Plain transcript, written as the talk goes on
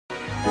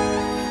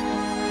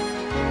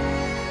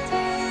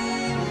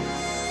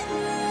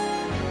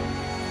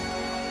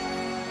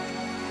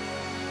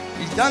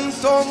done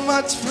so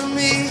much for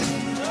me,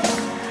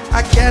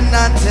 I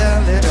cannot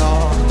tell it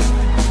all.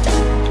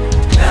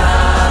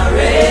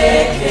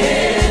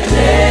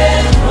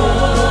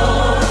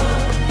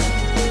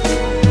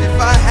 If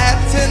I had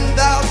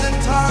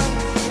 10,000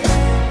 tongues,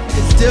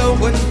 it still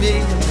wouldn't be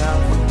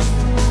enough.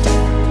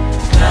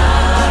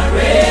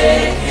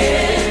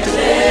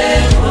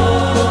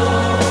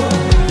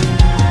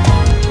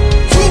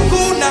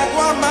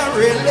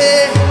 Really,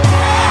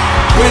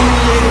 when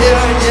you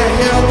hear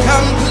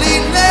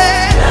completely.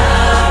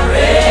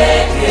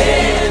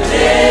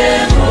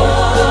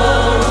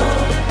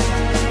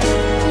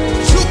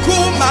 Chuku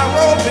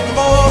marobi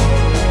mo,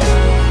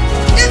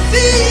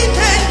 isi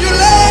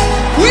tenjule,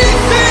 we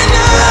say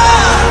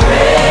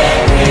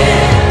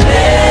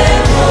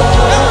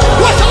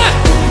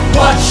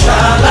What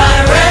shall I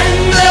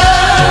render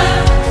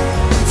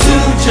to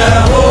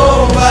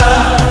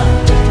Jehovah?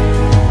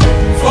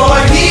 For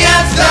he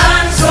has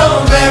done so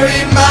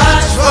very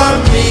much for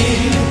me.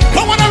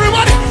 Come on,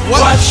 everybody.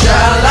 What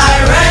shall I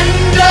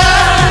render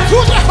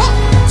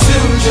to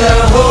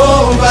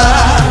Jehovah?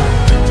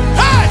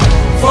 Hey!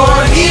 For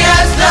he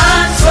has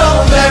done so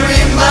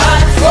very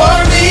much for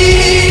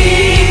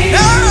me.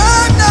 Nara,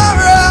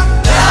 nara,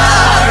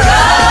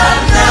 nara,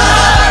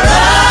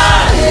 nara,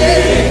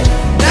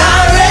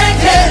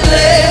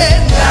 narekele,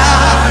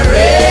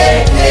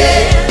 narekele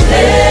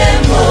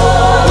mo.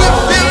 We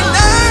feel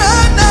nara,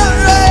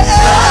 nara,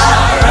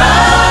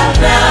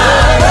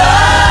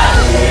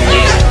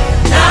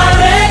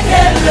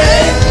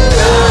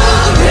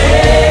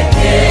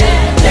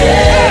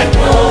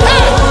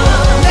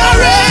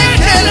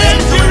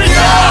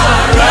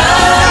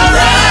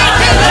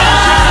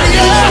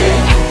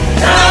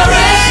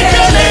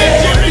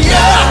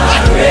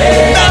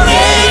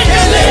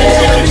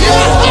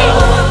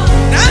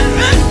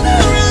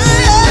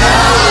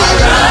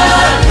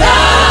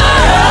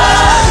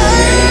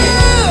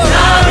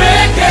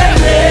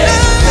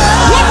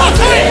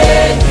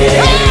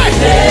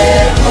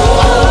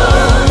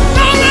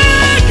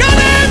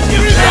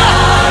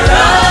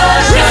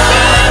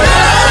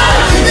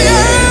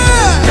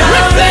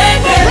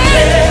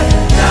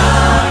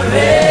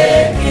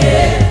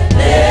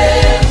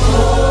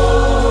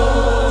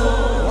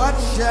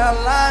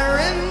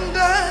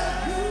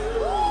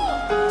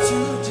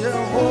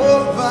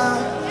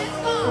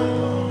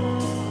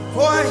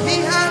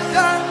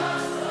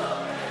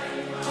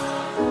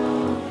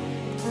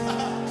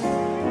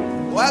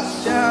 what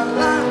shall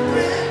I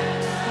render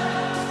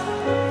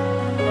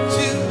to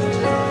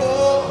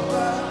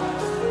Jehovah?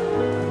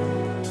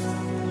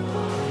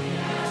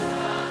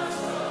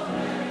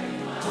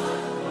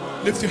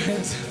 Lift your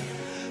hands.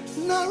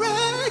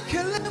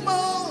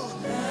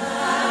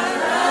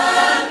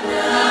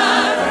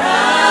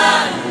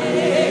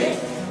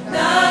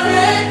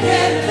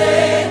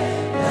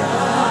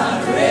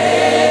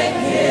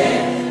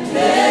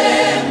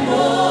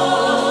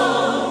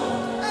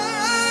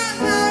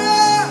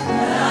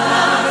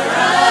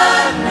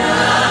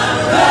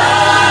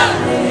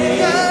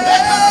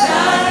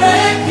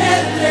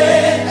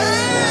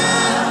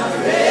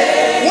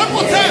 One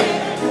more time.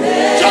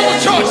 Jungle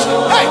Church.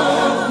 Hey.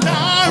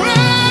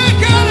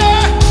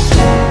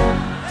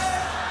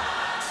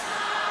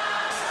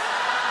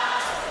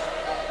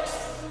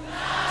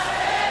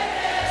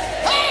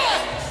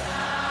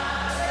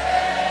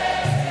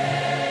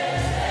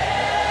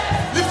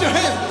 Lift your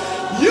hands.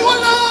 You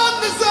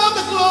alone deserve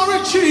the glory,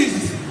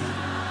 Jesus.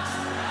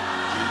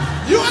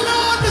 You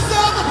alone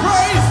deserve the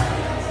praise.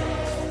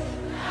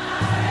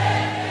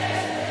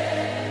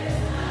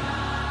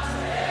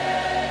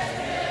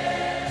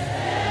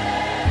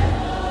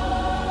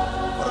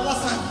 For the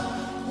last time,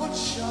 what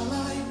shall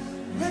I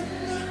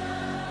render?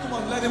 Come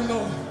on, let him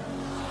know.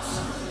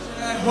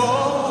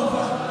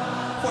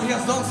 Jehovah, for he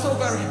has done so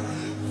very.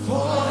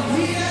 For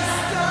he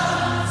has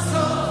done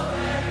so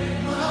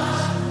very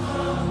much.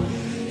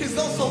 He's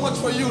done so much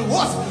for you.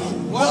 What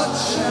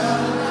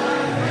shall I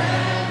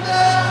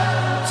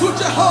render to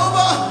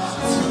Jehovah?